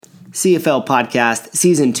CFL Podcast,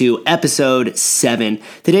 Season 2, Episode 7.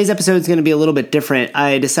 Today's episode is going to be a little bit different.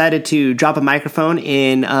 I decided to drop a microphone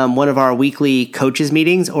in one of our weekly coaches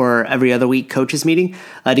meetings or every other week coaches meeting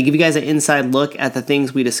to give you guys an inside look at the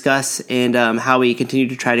things we discuss and how we continue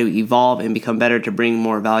to try to evolve and become better to bring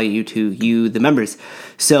more value to you, the members.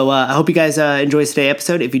 So I hope you guys enjoy today's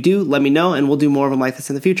episode. If you do, let me know and we'll do more of them like this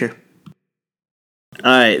in the future.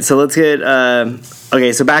 All right, so let's get,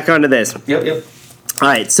 so back onto this. Yep. All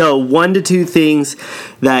right, so 1 to 2 things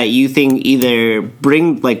that you think either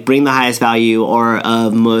bring the highest value or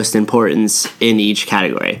of most importance in each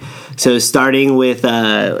category. So starting with,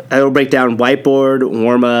 I will break down whiteboard,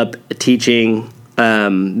 warm-up, teaching,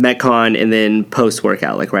 Metcon, and then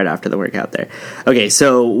post-workout, like right after the workout there. Okay,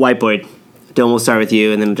 so whiteboard. Dylan, we'll start with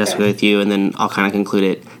you, and then just go with you, and then I'll kind of conclude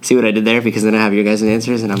it. See what I did there? Because then I have your guys'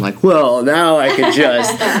 answers, and I'm like, well, now I could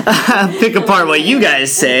just pick apart what you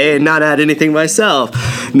guys say and not add anything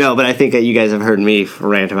myself. No, but I think that you guys have heard me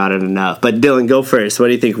rant about it enough. But Dylan, go first. What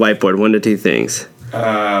do you think whiteboard? 1 to 2 things.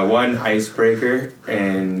 1, icebreaker,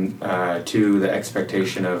 and 2, the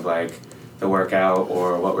expectation of, like, the workout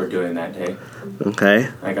or what we're doing that day. Okay.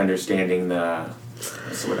 Like, understanding the...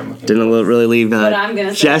 That's what I'm Didn't really leave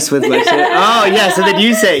Jess with my shit. Oh, yeah, so then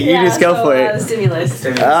you say it. You just go for it. The stimulus.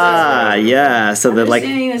 Yeah. So that, like...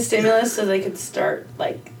 Understanding the stimulus so they could start,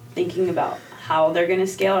 like, thinking about how they're going to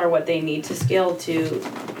scale or what they need to scale to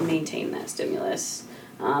maintain that stimulus.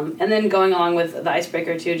 And then going along with the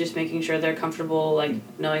icebreaker, too, just making sure they're comfortable, like,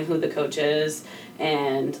 knowing who the coach is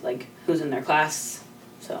and, like, who's in their class.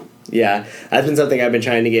 So. Yeah, that's been something I've been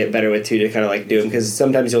trying to get better with, too, to kind of, like, do them, because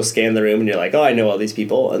sometimes you'll scan the room and you're like, oh, I know all these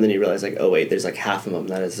people, and then you realize, like, oh, wait, there's, like, half of them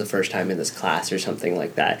that is the first time in this class or something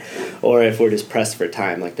like that, or if we're just pressed for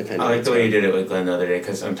time, like, depending on... I like the way you did it with Glenn the other day,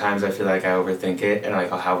 because sometimes I feel like I overthink it, and,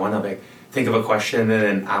 like, I'll have one, I'll, like, think of a question, and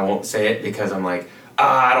then I won't say it because I'm like,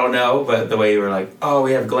 I don't know, but the way you were like, oh,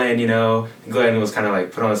 we have Glenn, you know, and Glenn was kind of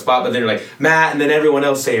like put on the spot, but then you're like, Matt, and then everyone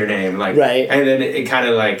else say your name, like, right, and then it kind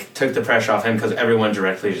of like took the pressure off him because everyone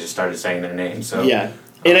directly just started saying their name, so. Yeah.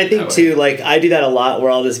 And I think, too, like, I do that a lot where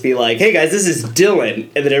I'll just be like, hey, guys, this is Dylan,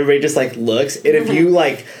 and then everybody just, like, looks, and if you,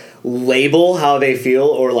 like, label how they feel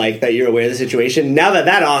or, like, that you're aware of the situation, now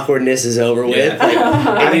that awkwardness is over with, like,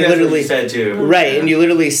 and you literally said, too. Right, and you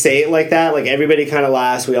literally say it like that, like, everybody kind of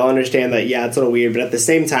laughs, we all understand that, yeah, it's a little weird, but at the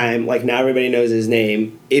same time, like, now everybody knows his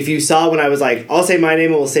name. If you saw when I was like, I'll say my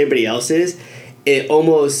name and we'll say everybody else's, it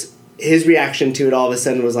almost... his reaction to it all of a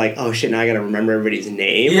sudden was like, oh shit, now I gotta remember everybody's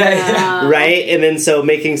name. Yeah. Right? And then so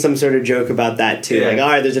making some sort of joke about that too. Yeah. Like, all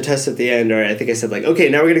right, there's a test at the end, or I think I said like, okay,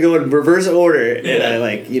 now we're gonna go in reverse order. Yeah. And I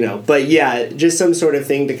like, but yeah, just some sort of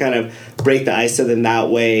thing to kind of break the ice so then that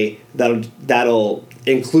way that'll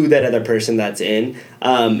include that other person that's in.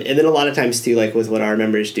 And then a lot of times too, like with what our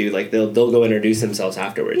members do, like they'll go introduce themselves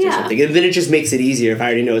afterwards or something. And then it just makes it easier if I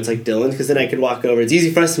already know it's like Dylan, because then I could walk over. It's easy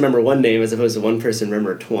for us to remember one name as opposed to one person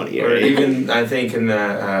remember 20. Or even, I think in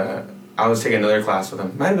the, I was taking another class with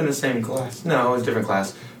them. Might have been the same class. No, it was a different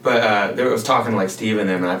class. But I was talking to like Steve and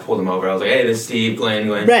them, and I pulled them over. I was like, hey, this is Steve, Glenn.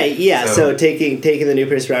 Right, yeah. So taking the new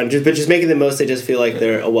person around, but just making them mostly just feel like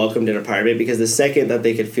they're welcomed and a part of it, because the second that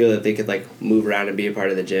they could feel that they could like move around and be a part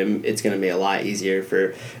of the gym, it's going to be a lot easier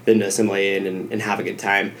for them to assimilate in and have a good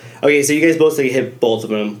time. Okay, so you guys both hit both of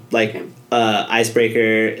them, like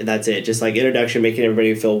icebreaker, that's it. Just like introduction, making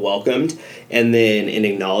everybody feel welcomed and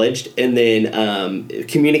acknowledged, and then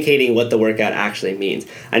communicating what the workout actually means.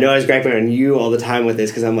 I know I was griping on you all the time with this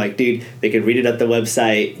because I'm like, dude, they could read it at the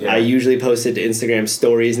website. Yeah. I usually post it to Instagram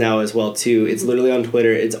stories now as well too. It's literally on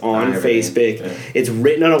Twitter. It's on Facebook. Yeah. It's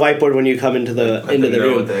written on a whiteboard when you come into the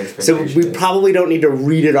room. So we probably don't need to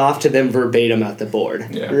read it off to them verbatim at the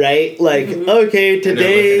board, right? Like, okay,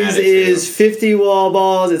 today's is 50 wall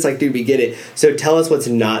balls. It's like, dude, we get it. So tell us what's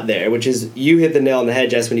not there, which is, you hit the nail on the head,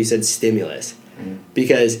 Jess, when you said stimulus.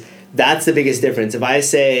 Because that's the biggest difference.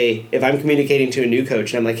 If I'm communicating to a new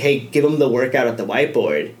coach and I'm like, hey, give them the workout at the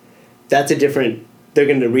whiteboard, that's a different, they're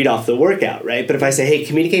going to read off the workout, right? But if I say, hey,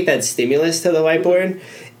 communicate that stimulus to the whiteboard,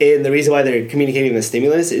 and the reason why they're communicating the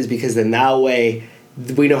stimulus is because then that way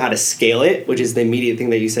we know how to scale it, which is the immediate thing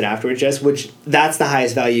that you said afterwards, Jess, which that's the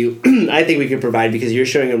highest value I think we could provide, because you're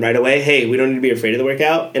showing them right away, hey, we don't need to be afraid of the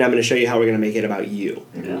workout, and I'm going to show you how we're going to make it about you.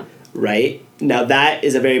 Yeah. Right? Now that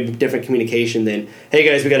is a very different communication than, hey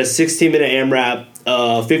guys, we got a 16-minute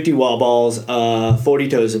AMRAP, 50 wall balls, 40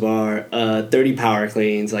 toes to bar, 30 power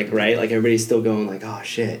cleans, like, right? Like everybody's still going like, oh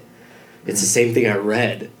shit. It's the same thing I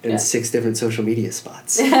read in 6 different social media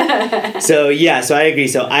spots. So I agree.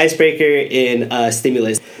 So icebreaker in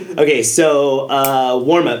stimulus. Okay, so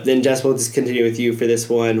warm-up. Then Jess, we'll just continue with you for this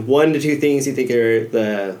one. 1 to 2 things you think are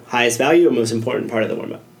the highest value or most important part of the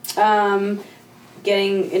warm-up.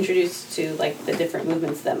 Getting introduced to like the different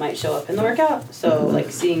movements that might show up in the workout. So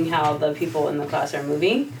like seeing how the people in the class are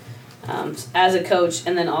moving as a coach,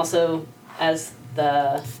 and then also as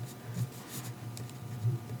the,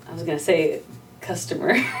 I was gonna say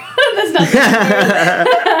customer. That's not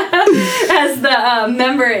as the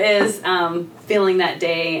member is feeling that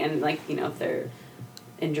day, and like if they're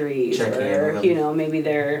injuries or maybe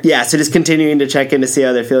they're so just continuing to check in to see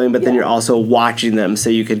how they're feeling, but then you're also watching them,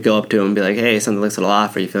 so you could go up to them and be like, hey, something looks a little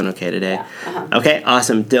off, are you feeling okay today? Okay,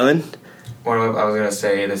 awesome. Dylan? I was going to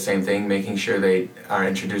say the same thing, making sure they are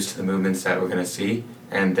introduced to the movements that we're going to see,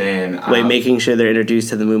 and then making sure they're introduced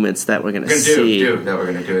to the movements that we're going to see that we're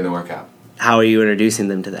going to do in the workout. How are you introducing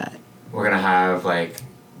them to that? We're going to have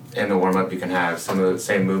in the warm-up you can have some of the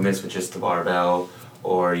same movements with just the barbell,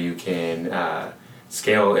 or you can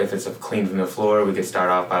scale. If it's clean from the floor, we could start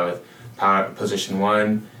off with power position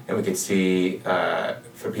 1, and we could see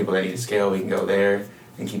for people that need to scale, we can go there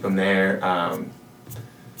and keep them there.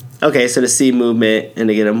 Okay, so to see movement and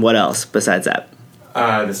to get them, what else besides that?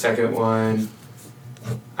 The second one,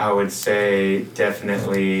 I would say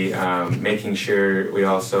definitely making sure we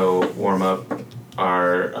also warm up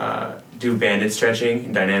our do banded stretching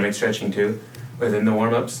and dynamic stretching too within the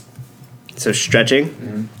warm-ups. So stretching?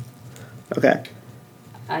 Mm-hmm. Okay.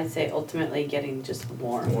 I'd say ultimately getting just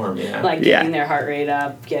warm. Warm, yeah. Like getting their heart rate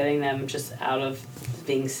up, getting them just out of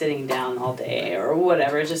being sitting down all day or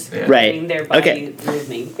whatever, just getting their body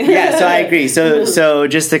moving. Yeah, so I agree. So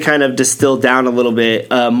just to kind of distill down a little bit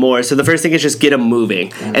more, so the first thing is just get them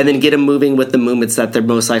moving, and then get them moving with the movements that they're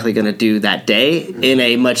most likely going to do that day in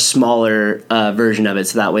a much smaller version of it,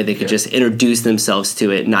 so that way they could just introduce themselves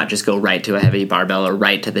to it, not just go right to a heavy barbell or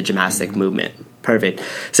right to the gymnastic movement. Perfect.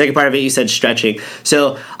 Second part of it, you said stretching.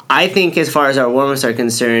 So I think as far as our warm-ups are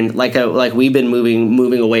concerned, like we've been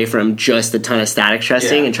moving away from just a ton of static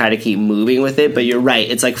stressing and try to keep moving with it. But you're right.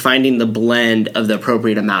 It's like finding the blend of the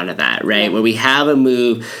appropriate amount of that, right? Yeah. Where we have a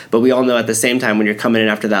move, but we all know at the same time when you're coming in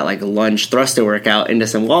after that like lunge thruster workout into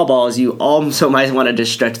some wall balls, you also might want to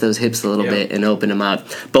just stretch those hips a little bit and open them up,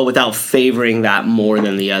 but without favoring that more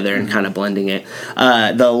than the other and kind of blending it.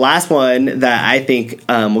 The last one that I think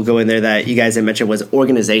will go in there that you guys had mentioned was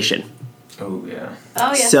organization. Oh, yeah.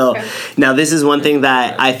 So now this is one thing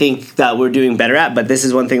that I think that we're doing better at, but this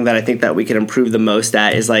is one thing that I think that we can improve the most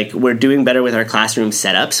at is like we're doing better with our classroom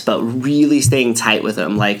setups, but really staying tight with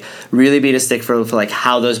them, like really being a stick for like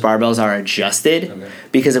how those barbells are adjusted. Okay.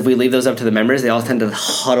 Because if we leave those up to the members, they all tend to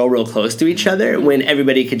huddle real close to each other when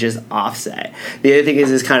everybody could just offset. The other thing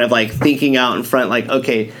is kind of like thinking out in front, like,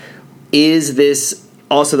 okay, is this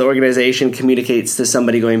also the organization communicates to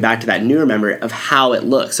somebody going back to that newer member of how it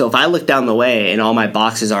looks. So if I look down the way and all my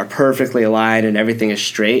boxes are perfectly aligned and everything is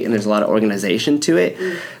straight and there's a lot of organization to it,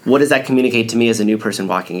 what does that communicate to me as a new person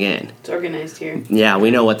walking in? It's organized here. Yeah,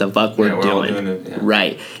 we know what the fuck we're doing. All doing it,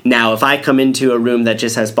 Right. Now, if I come into a room that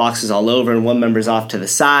just has boxes all over and one member's off to the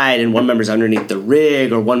side and one member's underneath the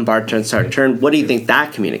rig or one bar turn, what do you think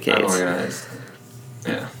that communicates? Unorganized.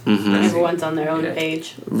 Yeah. Mm-hmm. Everyone's on their own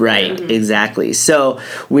page. Right, exactly. So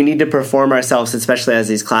we need to perform ourselves, especially as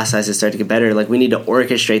these class sizes start to get better. Like we need to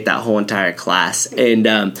orchestrate that whole entire class. And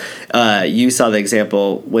you saw the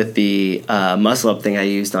example with the muscle up thing I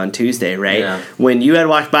used on Tuesday, right? Yeah. When you had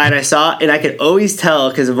walked by and I saw it, and I could always tell,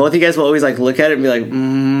 because both of you guys will always like look at it and be like,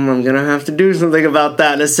 I'm going to have to do something about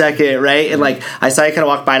that in a second, right? And like I saw you kind of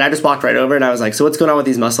walk by and I just walked right over and I was like, so what's going on with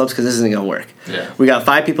these muscle ups? Because this isn't going to work. Yeah. We got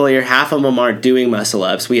 5 people here. Half of them aren't doing muscle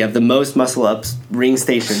ups. We have the most muscle ups ring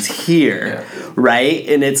stations here, right?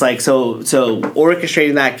 And it's like so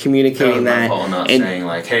orchestrating that, communicating that, not saying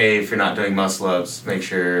like, hey, if you're not doing muscle ups, make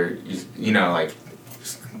sure you know like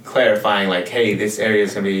clarifying like, hey, this area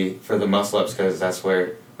is gonna be for the muscle ups because that's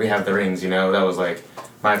where we have the rings. That was like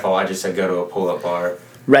my fault. I just said go to a pull up bar,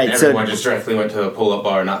 right? And everyone just directly went to a pull up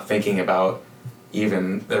bar, not thinking about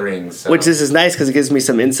even the rings. So. Which this is nice because it gives me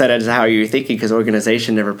some insight as to how you're thinking, because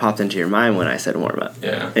organization never popped into your mind when I said warm up.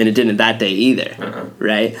 Yeah. And it didn't that day either.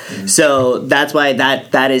 Right? Mm-hmm. So that's why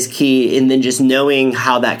that is key, and then just knowing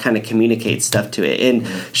how that kind of communicates stuff to it. And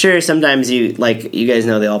sure, sometimes you guys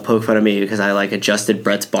know they all poke fun of me because I like adjusted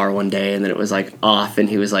Brett's bar one day and then it was like off and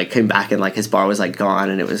he was like came back and like his bar was like gone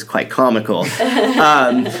and it was quite comical.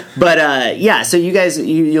 Yeah, so you guys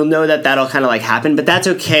you'll know that'll kind of like happen, but that's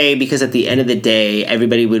okay because at the end of the day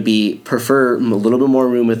everybody would prefer a little bit more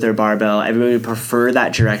room with their barbell. Everybody would prefer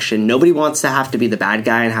that direction. Nobody wants to have to be the bad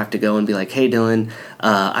guy and have to go and be like, hey Dylan,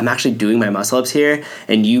 I'm actually doing my muscle ups here,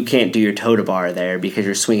 and you can't do your toe to bar there because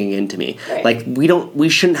you're swinging into me. Right. Like we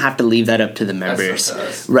shouldn't have to leave that up to the members. That's up to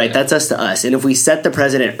us. Right, Yeah. that's us to us. And if we set the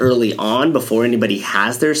precedent early on before anybody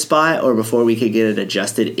has their spot or before we could get it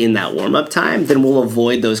adjusted in that warm-up time, then we'll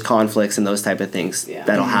avoid those conflicts and those type of things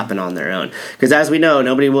that'll happen on their own. Because as we know,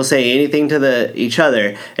 nobody will say anything to each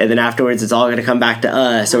other, and then afterwards it's all going to come back to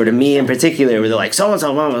us or to me in particular, where they're like,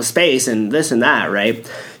 so-and-so wants space and this and that, right?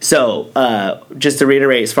 So just to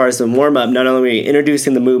reiterate, as far as the warm-up, not only are we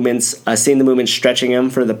introducing the movements, seeing the movements, stretching them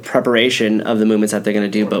for the preparation of the movements that they're going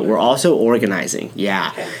to do, but we're also organizing,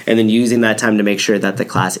 and then using that time to make sure that the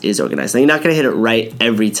class is organized. Now, you're not going to hit it right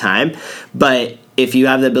every time, but if you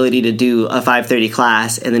have the ability to do a 5:30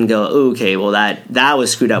 class and then go, okay, well that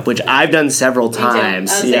was screwed up, which I've done several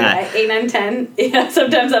times. I was saying, 8, 9, 10. Yeah,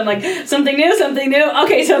 sometimes I'm like, something new.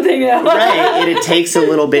 Okay, something new. Right, and it takes a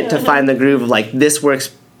little bit to find the groove of like, this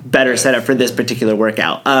works better setup for this particular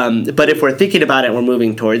workout. But if we're thinking about it and we're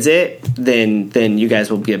moving towards it, then you guys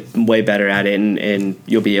will get way better at it and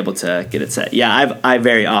you'll be able to get it set. Yeah, I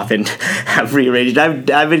very often have rearranged.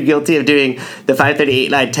 I've been guilty of doing the 5:30,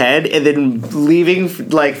 8, 9, 10 and then leaving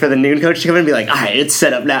like for the noon coach to come in and be like, all right, it's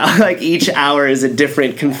set up now. Like each hour is a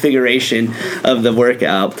different configuration of the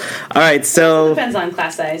workout. All right, so depends on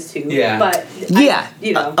class size too. Yeah. But yeah,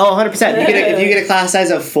 you know. 100%. If you get a class size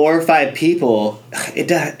of 4 or 5 people, it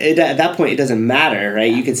at that point it doesn't matter,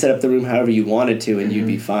 right? You can set up the room however you wanted to, and you'd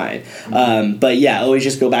be fine. But yeah, always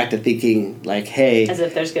just go back to thinking like, hey, as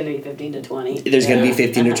if there's going to be 15 to 20. There's going to be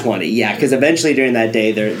 15 to 20, yeah, because eventually during that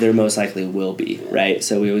day there most likely will be, right?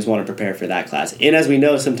 So we always want to prepare for that class. And as we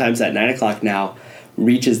know, sometimes that 9 o'clock now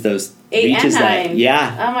reaches those 8 and 9.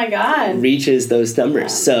 Yeah. Oh my God. Reaches those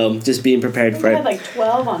numbers. So just being prepared for I it. had like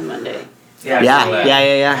 12 on Monday. Yeah.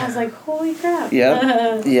 I was like, holy crap.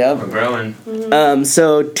 Yep. We're growing.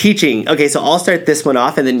 So teaching. Okay, so I'll start this one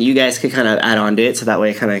off, and then you guys can kind of add on to it, so that way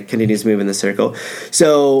it kind of continues moving the circle.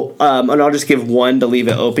 So, and I'll just give one to leave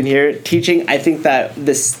it open here. Teaching, I think that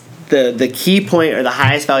the key point or the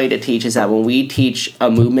highest value to teach is that when we teach a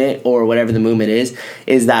movement or whatever the movement is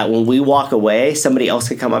that when we walk away, somebody else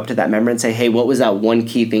could come up to that member and say, hey, what was that one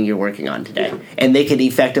key thing you're working on today? And they could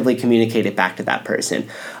effectively communicate it back to that person.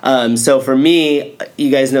 So for me, you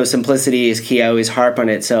guys know simplicity is key. I always harp on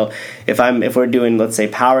it. So if we're doing, let's say,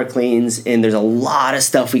 power cleans, and there's a lot of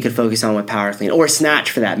stuff we could focus on with power clean, or snatch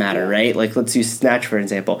for that matter, right? Like let's use snatch for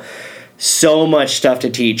example. So much stuff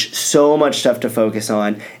to teach, so much stuff to focus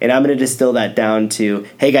on, and I'm going to distill that down to,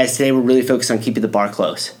 hey guys, today we're really focused on keeping the bar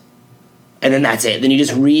close. And then that's it. Then you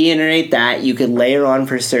just reiterate that. You could layer on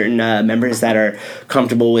for certain members that are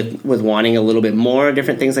comfortable with wanting a little bit more,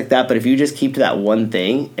 different things like that, but if you just keep to that one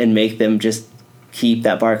thing and make them just keep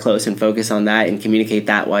that bar close and focus on that and communicate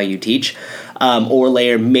that while you teach, or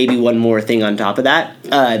layer maybe one more thing on top of that,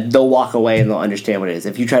 they'll walk away and they'll understand what it is.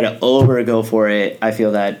 If you try to go for it, I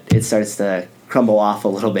feel that it starts to crumble off a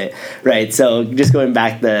little bit, right? So just going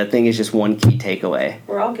back, the thing is just one key takeaway.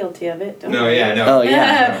 We're all guilty of it, don't we? Oh,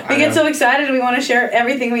 yeah. We get so excited we want to share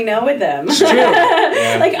everything we know with them. It's true. Like,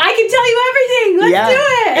 I can tell you everything. Let's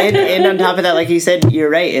do it. And on top of that, like you said, you're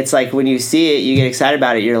right. It's like when you see it, you get excited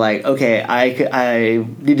about it. You're like, okay, I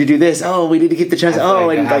need to do this. Oh, we need to keep the chest.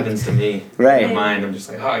 Like and that happens to me. Right. In my mind, I'm just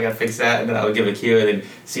like, I gotta fix that, and then I'll give a cue, and then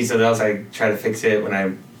see something else. I try to fix it when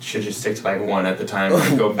I should just stick to like one at the time,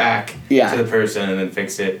 and go back to the person, and then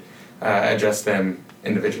fix it, adjust them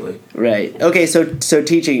individually. Right. Okay. So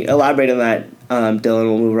teaching. Elaborate on that, Dylan.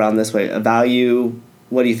 We'll move around this way. A value.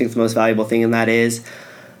 What do you think the most valuable thing in that is?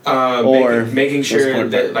 Or making sure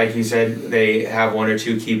that, like you said, they have 1 or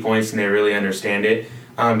 2 key points and they really understand it,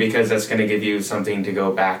 because that's going to give you something to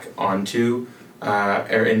go back onto.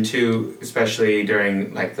 Or into, especially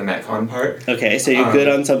during like the Metcon part. Okay, so you're good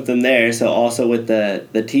on something there. So also with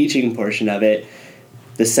the teaching portion of it,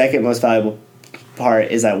 the second most valuable part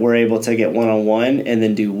is that we're able to get one-on-one and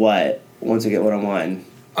then do what once we get one-on-one?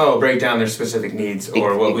 Oh, break down their specific needs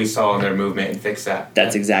or what we saw in their movement and fix that.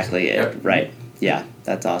 That's exactly it. Yep. Right. Yeah,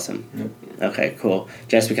 that's awesome. Yep. Okay, cool.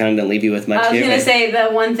 Jess, we kind of didn't leave you with much I was here. going to say the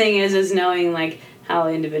one thing is knowing like how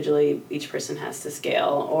individually each person has to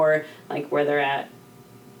scale, or like where they're at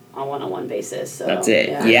on one-on-one basis. So that's it.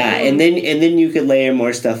 Yeah. And then you could layer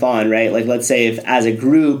more stuff on, right? Like let's say if as a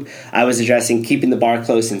group I was addressing keeping the bar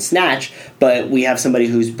close and snatch, but we have somebody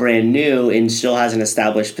who's brand new and still hasn't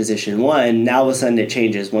established position 1, now all of a sudden it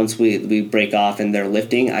changes. Once we break off and they're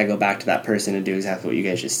lifting, I go back to that person and do exactly what you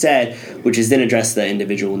guys just said, which is then address the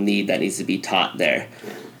individual need that needs to be taught there.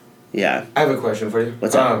 Yeah. I have a question for you.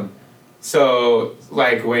 What's up? So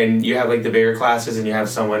like when you have like the bigger classes and you have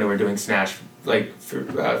someone who are doing snatch, like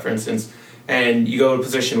for instance, and you go to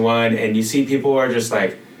position 1 and you see people are just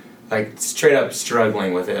like straight up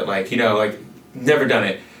struggling with it, like, you know, like never done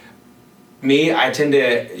it. Me, I tend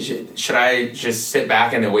to, should I just sit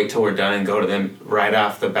back and then wait till we're done and go to them right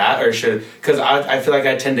off the bat, or because I feel like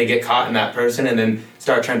I tend to get caught in that person and then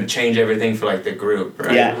start trying to change everything for like the group,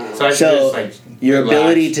 right? Yeah. So I should just like your relax.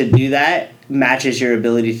 ability to do that matches your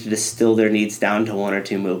ability to distill their needs down to 1 or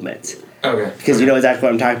 2 movements. Okay. Because you know exactly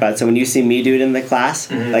what I'm talking about. So when you see me do it in the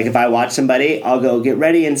class, like if I watch somebody, I'll go get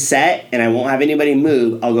ready and set, and I won't have anybody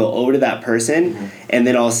move. I'll go over to that person, and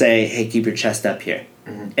then I'll say, hey, keep your chest up here.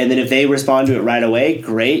 And then if they respond to it right away,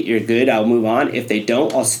 great, you're good, I'll move on. If they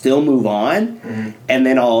don't, I'll still move on, and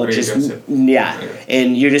then I'll and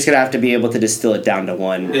you're just going to have to be able to distill it down to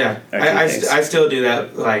 1. Yeah, I still do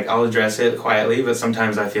that. Like, I'll address it quietly, but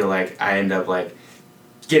sometimes I feel like I end up, like,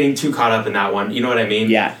 getting too caught up in that one. You know what I mean?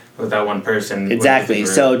 Yeah. With that one person. Exactly.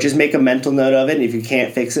 So just make a mental note of it, and if you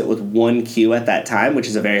can't fix it with 1 cue at that time, which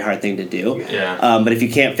is a very hard thing to do. Yeah. But if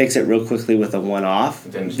you can't fix it real quickly with a one-off,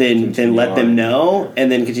 then let on. them know,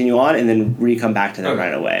 and then continue on, and then come back to them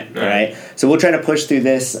right away. All right. So we'll try to push through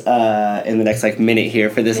this in the next minute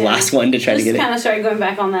here for this last one to try to get it. Just kind of sorry, going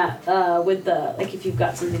back on that with the, like, if you've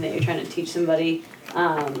got something that you're trying to teach somebody.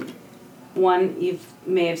 One, you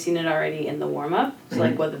may have seen it already in the warm-up, so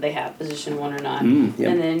like whether they have position 1 or not. And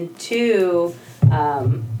then 2,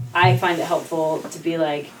 I find it helpful to be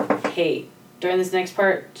like, hey, during this next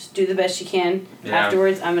part, just do the best you can.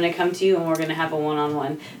 Afterwards, I'm going to come to you and we're going to have a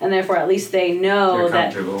one-on-one. And therefore, at least they know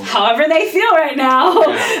that however they feel right now,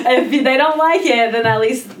 if they don't like it, then at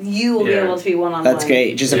least you will be able to be one-on-one. That's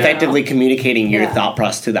great. Just effectively communicating your thought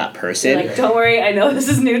process to that person. Like, don't worry, I know this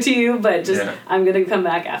is new to you, but just I'm going to come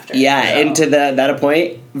back after. Yeah, and to that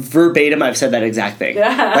point, verbatim, I've said that exact thing.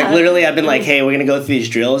 Like, literally, I've been like, hey, we're going to go through these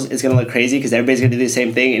drills. It's going to look crazy because everybody's going to do the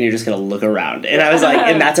same thing, and you're just going to look around. And I was like,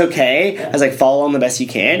 and that's okay. I was like, follow on the best you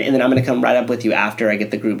can, and then I'm going to come right up with you after I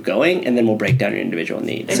get the group going, and then we'll break down your individual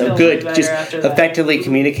needs. So good, just effectively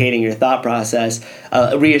communicating your thought process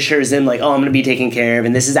reassures them, like, oh, I'm going to be taken care of,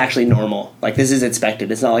 and this is actually normal. Like, this is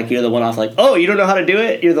expected. It's not like you're the one off, like, oh, you don't know how to do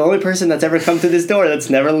it? You're the only person that's ever come through this door that's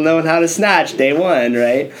never known how to snatch day 1,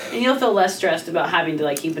 right? And you'll feel less stressed about having to,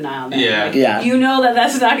 like, keep an eye on that. Yeah. You know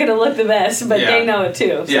that's not going to look the best, but they know it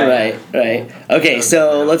too. So. Yeah. Right. Okay,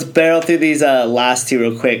 so let's barrel through these last 2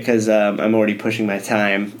 real quick because I'm already pushing my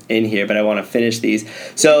time in here, but I want to finish these.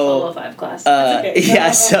 So 5 class.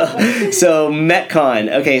 Okay. So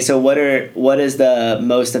Metcon. Okay, so what is the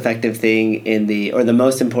most effective thing or the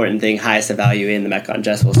most important thing, highest value in the Metcon?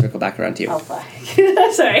 Jess, we'll circle back around to you. Oh, fuck.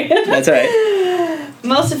 Sorry. That's all right.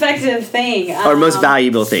 Most effective thing. Or most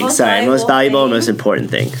valuable thing. Most valuable and most important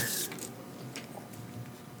thing.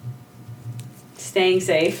 Staying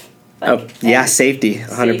safe. Safety,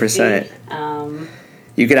 100%.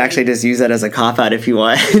 You could actually just use that as a cop-out if you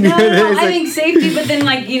want. No, I think safety, but then,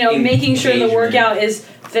 like, making sure the workout is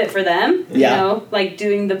fit for them. You know, like,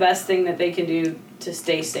 doing the best thing that they can do to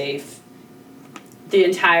stay safe the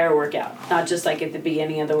entire workout. Not just, like, at the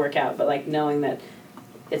beginning of the workout, but, like, knowing that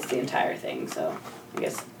it's the entire thing. So, I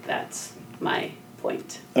guess that's my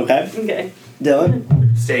point. Okay.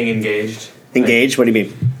 Dylan? Staying engaged. Engaged? What do you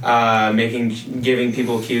mean? Giving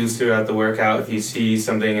people cues throughout the workout if you see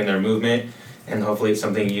something in their movement, and hopefully it's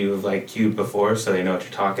something you've like cued before so they know what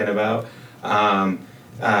you're talking about.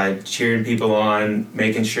 Cheering people on,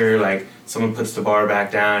 making sure like someone puts the bar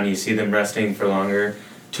back down, you see them resting for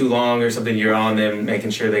too long or something, you're on them,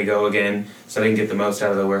 making sure they go again so they can get the most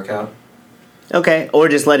out of the workout. Okay, or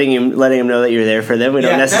just letting them know that you're there for them. We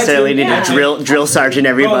don't necessarily need to drill sergeant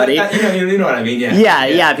everybody. Well, you know what I mean,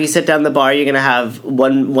 Yeah, if you sit down the bar, you're going to have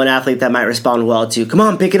one athlete that might respond well to, come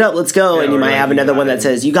on, pick it up, let's go. And you might have another one that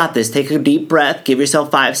says, you got this, take a deep breath, give yourself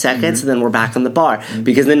 5 seconds, and then we're back on the bar.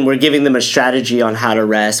 Because then we're giving them a strategy on how to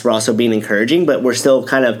rest. We're also being encouraging, but we're still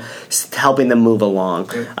kind of helping them move along.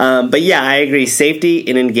 But yeah, I agree. Safety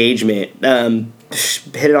and engagement.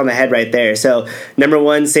 Hit it on the head right there. So number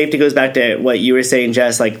 1, safety goes back to what you were saying,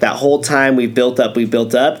 Jess, like that whole time we built up,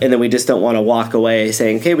 and then we just don't want to walk away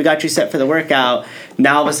saying, okay, we got you set for the workout.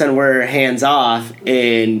 Now all of a sudden we're hands off,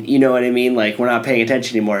 and you know what I mean? Like, we're not paying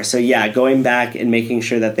attention anymore. So yeah, going back and making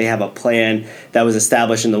sure that they have a plan that was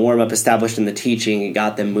established in the warm-up, established in the teaching, and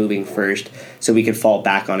got them moving first so we could fall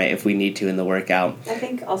back on it if we need to in the workout. I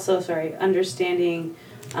think also, understanding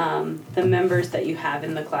the members that you have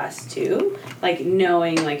in the class too, like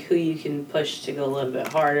knowing like who you can push to go a little bit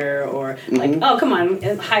harder, or like, oh, come on,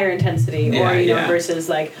 higher intensity, or versus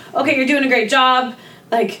like, okay, you're doing a great job,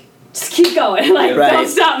 like just keep going. Like, Right. don't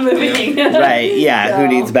stop moving. Right, yeah, who So-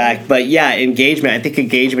 needs back? But yeah, engagement. I think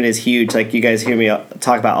engagement is huge. Like, you guys hear me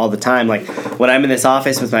talk about all the time. Like, when I'm in this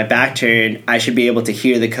office with my back turned, I should be able to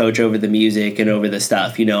hear the coach over the music and over the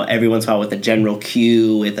stuff. You know, every once in a while with a general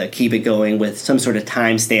cue, with a keep it going, with some sort of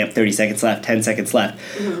timestamp, 30 seconds left, 10 seconds left.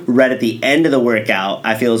 Right at the end of the workout,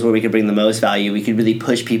 I feel is where we could bring the most value. We could really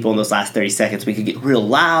push people in those last 30 seconds. We could get real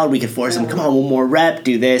loud. We could force them, come on, one more rep,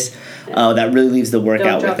 do this. That really leaves the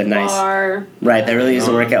workout with a nice... Right, that really is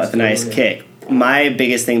a workout with a nice kick. My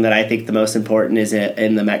biggest thing that I think the most important is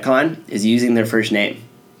in the Metcon is using their first name.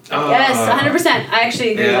 Yes, 100%. I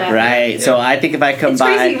actually agree with that. Right, so I think if I come It's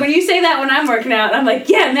by... crazy when you say that when I'm working out. I'm like,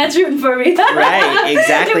 yeah, Matt's rooting for me. Right,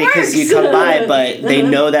 exactly, because you It come works. by, but they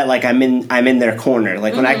know that like I'm in their corner.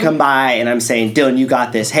 Like when I come by and I'm saying, Dylan, you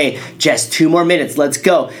got this. Hey, Jess, 2 more minutes, let's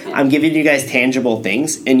go. I'm giving you guys tangible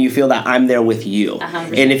things, and you feel that I'm there with you.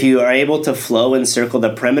 100%. And if you are able to flow and circle the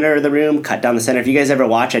perimeter of the room, cut down the center. If you guys ever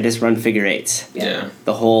watch, I just run figure eights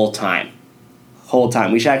the whole time.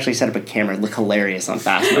 We should actually set up a camera. It'd look hilarious on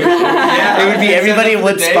Fast Mode. Yeah, It would be everybody in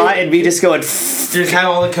one spot and me just going... Just have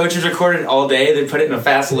all the coaches recorded all day. They put it in a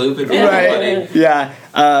fast loop. It'd be funny. Yeah.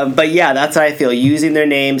 But yeah, that's how I feel. Using their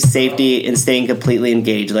names, safety, and staying completely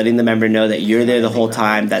engaged. Letting the member know that you're there the whole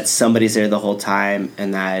time, that somebody's there the whole time,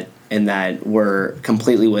 and that we're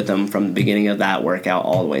completely with them from the beginning of that workout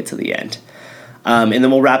all the way to the end. And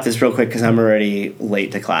then we'll wrap this real quick because I'm already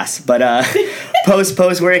late to class. But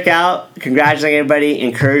post workout, congratulating everybody,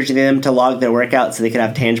 encouraging them to log their workout so they can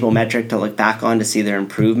have tangible metric to look back on to see their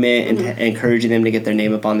improvement, and encouraging them to get their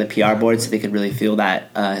name up on the PR board so they could really feel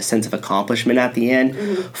that sense of accomplishment at the end.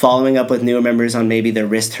 Following up with newer members on maybe their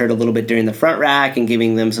wrist hurt a little bit during the front rack and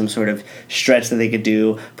giving them some sort of stretch that they could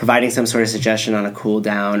do, providing some sort of suggestion on a cool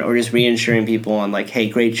down, or just reassuring people on like, hey,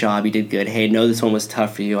 great job, you did good. Hey, no, this one was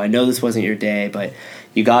tough for you. I know this wasn't your day, but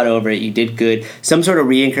you got over it. You did good. Some sort of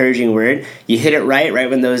re-encouraging word. You hit it right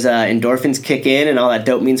when those endorphins kick in and all that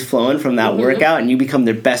dopamine's flowing from that workout, and you become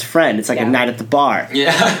their best friend. It's like a night at the bar.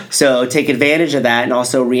 Yeah. So take advantage of that, and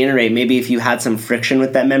also reiterate, maybe if you had some friction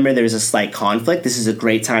with that member, there's a slight conflict, this is a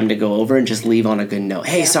great time to go over and just leave on a good note.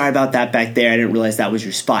 Hey, sorry about that back there. I didn't realize that was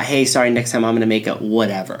your spot. Hey, sorry, next time I'm going to make it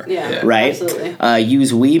whatever. Yeah, right? absolutely.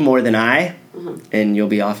 Use we more than I, and you'll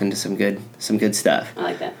be off into some good stuff. I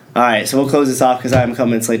like that. All right, so we'll close this off because I'm a couple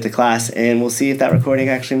minutes late to class, and we'll see if that recording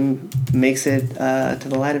actually makes it to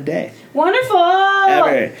the light of day. Wonderful!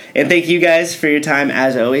 Ever. And thank you guys for your time,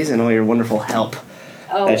 as always, and all your wonderful help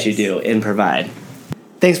that you do and provide.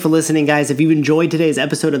 Thanks for listening, guys. If you enjoyed today's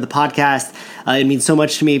episode of the podcast, it means so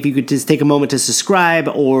much to me if you could just take a moment to subscribe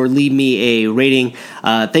or leave me a rating.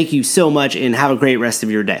 Thank you so much, and have a great rest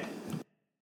of your day.